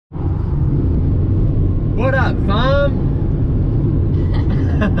What up, farm?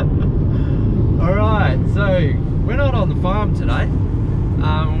 Alright, so we're not on the farm today.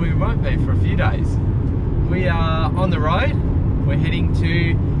 We won't be for a few days. We are on the road. We're heading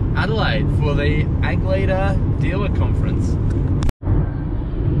to Adelaide for the Adelaide Dealer Conference.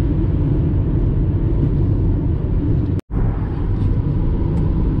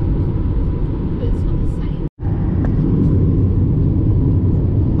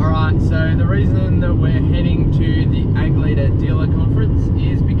 Alright, so the reason that we're heading to the Adelaide Dealer Conference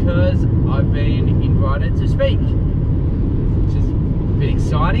is because I've been invited to speak, which is a bit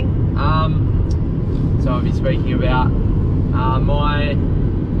exciting. So I'll be speaking about my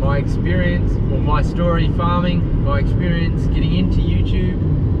experience, or my story farming, my experience getting into YouTube,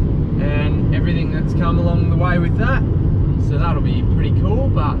 and everything that's come along the way with that. So that'll be pretty cool.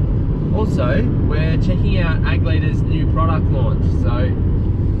 But also we're checking out Adelaide's new product launch. So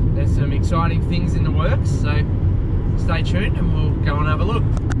there's some exciting things in the works. So stay tuned and we'll go and have a look.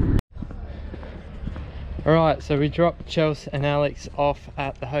 Alright, so we dropped Chelsea and Alex off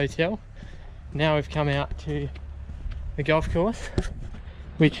at the hotel. Now we've come out to the golf course,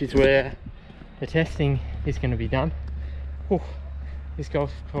 which is where the testing is going to be done. Ooh, this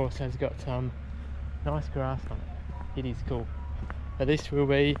golf course has got some nice grass on it. It is cool. But this will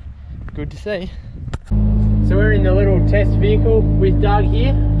be good to see. So we're in the little test vehicle with Doug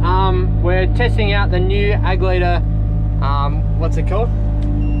here. We're testing out the new Adelaide, what's it called?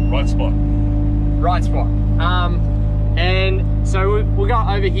 Right spot. Right spot. And so we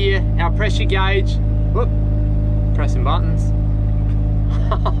got over here our pressure gauge. Whoop, pressing buttons.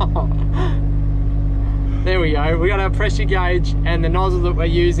 There we go. We got our pressure gauge and the nozzle that we're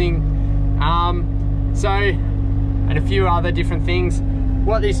using. And a few other different things.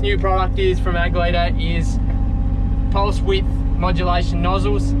 What this new product is from Adelaide is pulse width modulation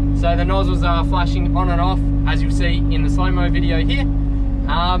nozzles. So the nozzles are flashing on and off, as you'll see in the slow-mo video here.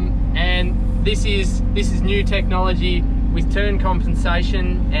 And this is new technology with turn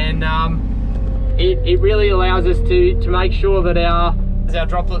compensation, and it really allows us to make sure that our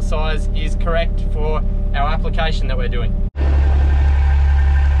droplet size is correct for our application that we're doing.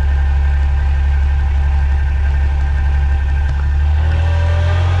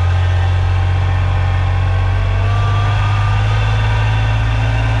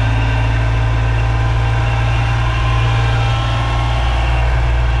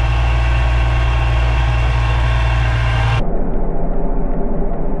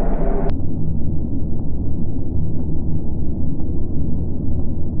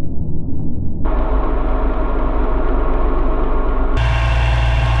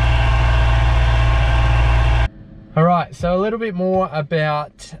 Alright, so a little bit more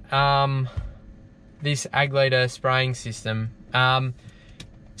about this Adelaide spraying system.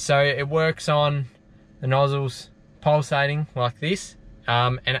 So it works on the nozzles pulsating like this,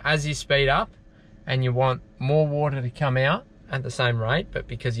 and as you speed up and you want more water to come out at the same rate, but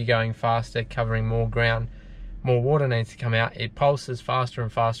because you're going faster, covering more ground, more water needs to come out, it pulses faster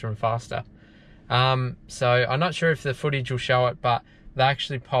and faster and faster. So I'm not sure if the footage will show it, but they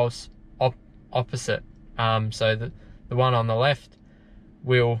actually pulse opposite. So the one on the left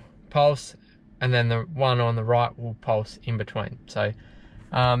will pulse, and then the one on the right will pulse in between. So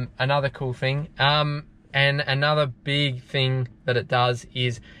another cool thing. And another big thing that it does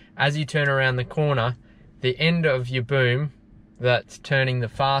is, as you turn around the corner, the end of your boom that's turning the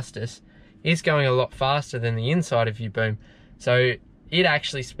fastest is going a lot faster than the inside of your boom. So it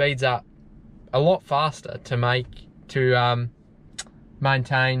actually speeds up a lot faster to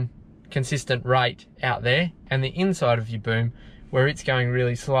maintain consistent rate out there, and the inside of your boom, where it's going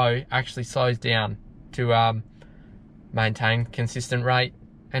really slow, actually slows down to maintain consistent rate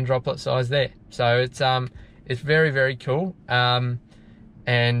and droplet size there. So it's very, very cool. And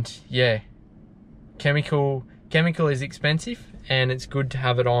yeah, chemical is expensive, and it's good to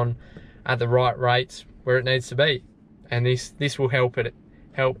have it on at the right rates where it needs to be, and this will help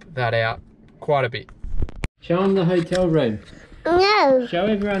that out quite a bit. Show them the hotel room. No. Show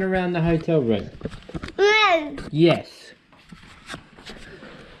everyone around the hotel room. No. Yes.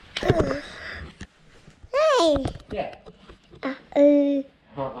 Hey. Yeah. Uh-oh.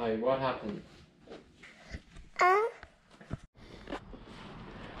 Uh-oh, what happened?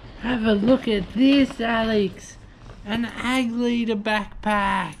 Have a look at this, Alex. An Adelaide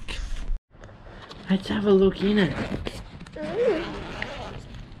backpack. Let's have a look in it.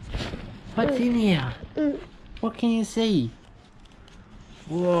 What's in here? What can you see?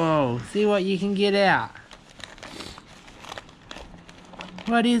 Whoa, see what you can get out.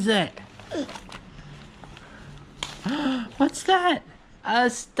 What is it? What's that? A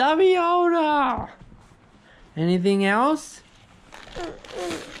stubby holder. Anything else?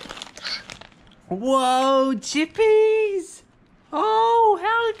 Whoa, chippies! Oh,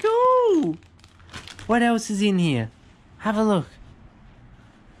 how cool! What else is in here? Have a look.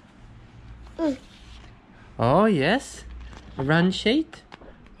 Oh, yes. A run sheet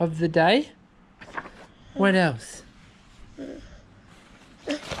of the day. What else?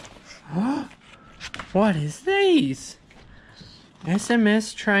 Oh, what is these?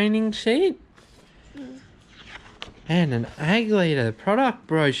 SMS training sheet? And an Ag Leader product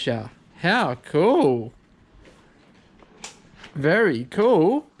brochure. How cool. Very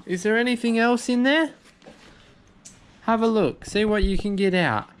cool. Is there anything else in there? Have a look. See what you can get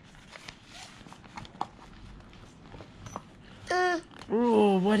out.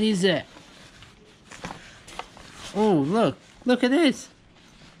 Oh, what is it? Oh, look. Look at this.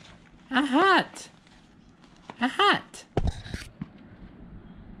 A hat. A hat.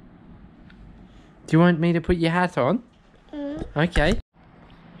 Do you want me to put your hat on? Okay.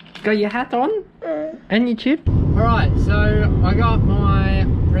 Got your hat on? And your chip? Alright, so I got my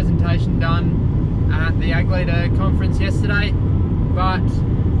presentation done at the Ag Leader conference yesterday, but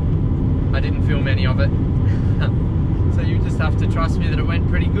I didn't film any of it. So you just have to trust me that it went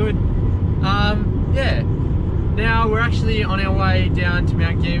pretty good. Yeah. Now we're actually on our way down to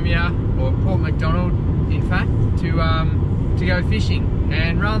Mount Gambier, or Port McDonnell in fact, to go fishing.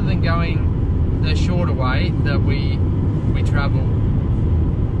 And rather than going the shorter way that we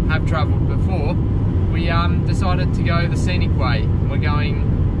have travelled before, we decided to go the scenic way. We're going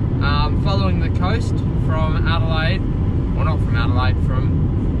following the coast from Adelaide, well not from Adelaide,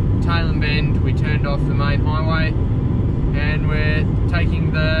 from Tailem Bend. We turned off the main highway and we're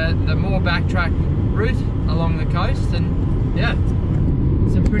taking the more backtrack route along the coast, and yeah,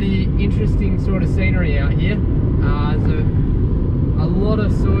 some pretty interesting sort of scenery out here. There's a lot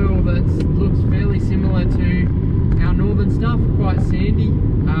of soil that looks fairly similar to our northern stuff, quite sandy.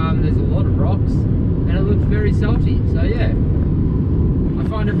 There's a lot of rocks and it looks very salty, so yeah, I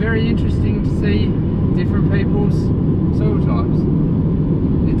find it very interesting to see different people's soil types.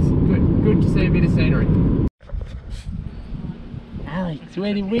 It's good to see a bit of scenery. Alex,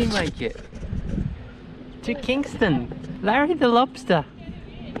 where did we make it? To Kingston, Larry the Lobster.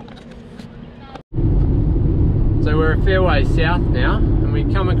 So we're a fair way south now, and we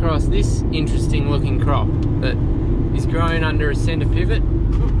come across this interesting looking crop that is grown under a centre pivot.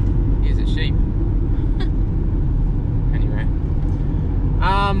 Ooh, here's a sheep. Anyway,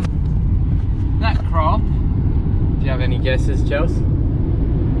 that crop, do you have any guesses, Chels?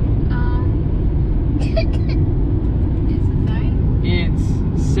 It's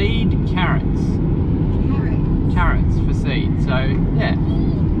seed carrots. Carrots for seed, so yeah,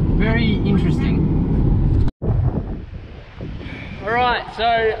 very interesting. Alright,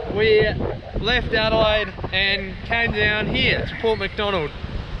 so we left Adelaide and came down here to Port McDonnell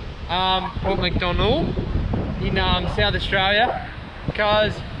in South Australia,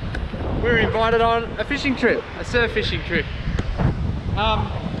 because we were invited on a fishing trip, a surf fishing trip.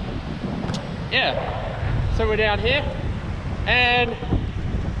 Yeah, so we're down here and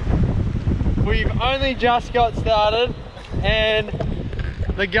we've only just got started, and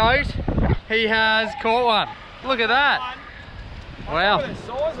the goat, he has caught one. Look at that. Wow. I don't know if it's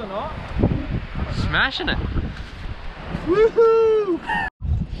size or not. Smashing it. Woohoo!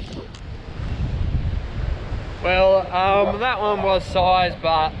 Well, that one was size,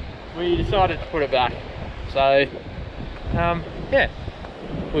 but we decided to put it back. So, yeah,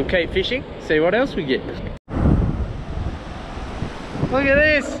 we'll keep fishing, see what else we get. Look at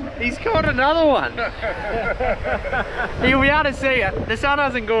this, he's caught another one. You'll be able to see it. The sun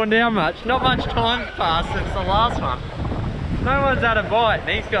hasn't gone down much, not much time's passed since the last one. No one's had a bite and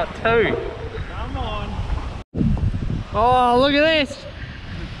he's got two. Come on. Oh, look at this.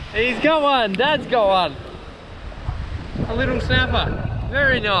 He's got one, Dad's got one. A little snapper,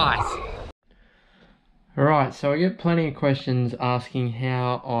 very nice. Alright, so I get plenty of questions asking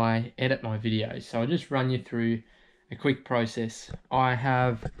how I edit my videos. So I'll just run you through a quick process. I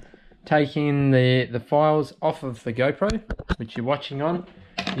have taken the files off of the GoPro, which you're watching on,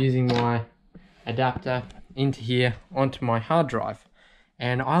 using my adapter into here onto my hard drive,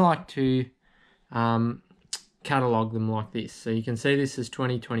 and I like to catalog them like this. So you can see this is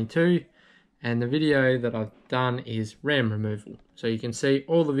 2022, and the video that I've done is RAM removal. So you can see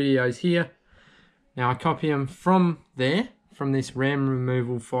all the videos here. Now I copy them from there, from this RAM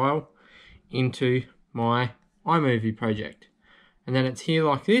removal file, into my iMovie project, and then it's here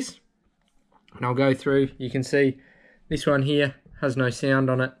like this, and I'll go through. You can see this one here has no sound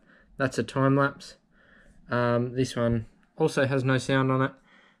on it, that's a time lapse. This one also has no sound on it.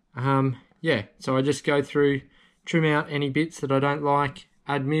 Yeah, so I just go through trim out any bits that I don't like,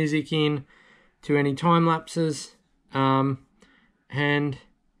 add music in to any time lapses, and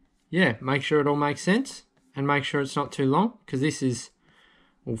yeah, make sure it all makes sense and make sure it's not too long, because this is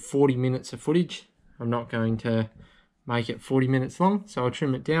 40 minutes of footage. I'm not going to make it 40 minutes long, so I'll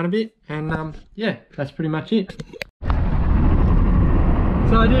trim it down a bit, and yeah, that's pretty much it.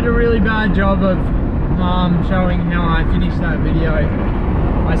 So I did a really bad job of showing how I finished that video.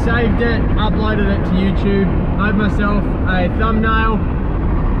 I saved it, uploaded it to YouTube, made myself a thumbnail,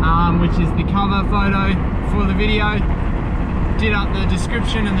 which is the cover photo for the video, did up the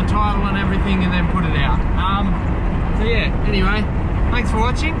description and the title and everything, and then put it out. So yeah, anyway, thanks for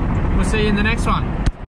watching. We'll see you in the next one.